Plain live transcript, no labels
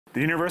The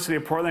University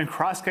of Portland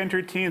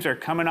cross-country teams are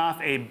coming off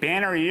a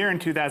banner year in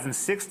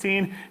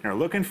 2016 and are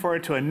looking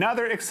forward to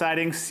another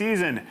exciting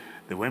season.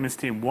 The women's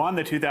team won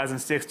the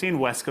 2016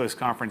 West Coast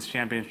Conference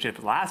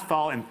Championship last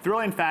fall in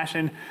thrilling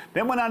fashion,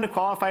 then went on to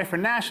qualify for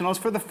nationals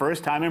for the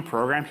first time in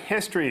program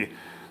history.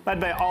 Led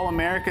by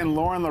All-American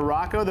Lauren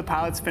LaRocco, the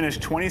Pilots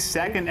finished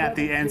 22nd at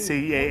the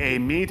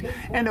NCAA meet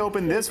and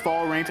opened this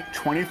fall ranked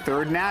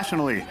 23rd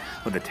nationally.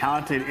 With a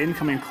talented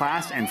incoming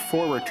class and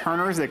 4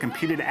 returners that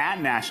competed at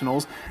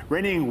nationals,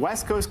 reigning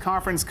West Coast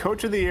Conference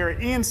Coach of the Year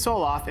Ian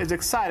Soloff is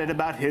excited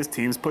about his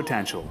team's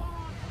potential.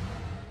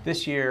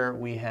 This year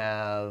we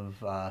have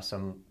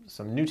some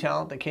new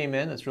talent that came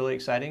in. It's really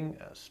exciting.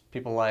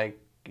 People like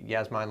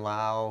Yasmin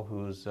Lau,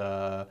 who's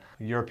a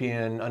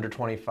European under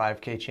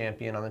 25K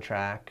champion on the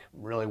track,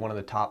 really one of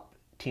the top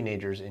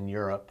teenagers in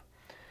Europe.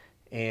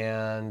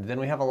 And then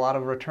we have a lot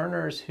of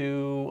returners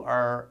who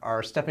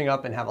are stepping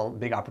up and have a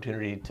big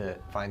opportunity to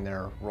find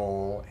their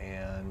role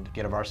and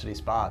get a varsity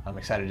spot. I'm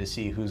excited to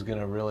see who's going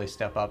to really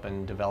step up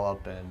and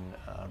develop and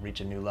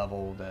reach a new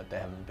level that they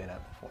haven't been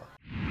at before.